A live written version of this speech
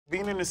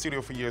being in the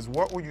studio for years,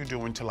 what were you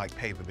doing to like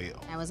pay the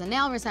bill? I was a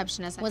nail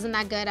receptionist. It wasn't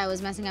that good. I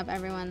was messing up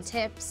everyone's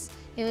tips.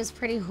 It was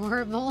pretty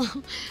horrible.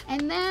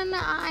 And then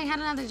I had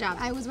another job.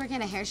 I was working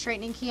at a hair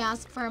straightening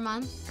kiosk for a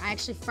month. I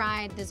actually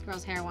fried this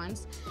girl's hair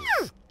once.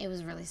 It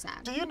was really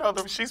sad. Do you know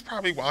that she's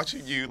probably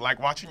watching you, like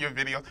watching your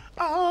videos?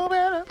 Oh,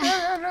 man,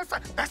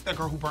 that's the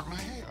girl who burnt my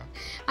hair.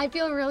 I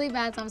feel really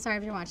bad, so I'm sorry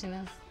if you're watching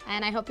this.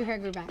 And I hope your hair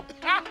grew back.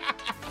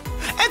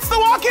 It's the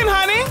walk-in,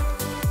 honey.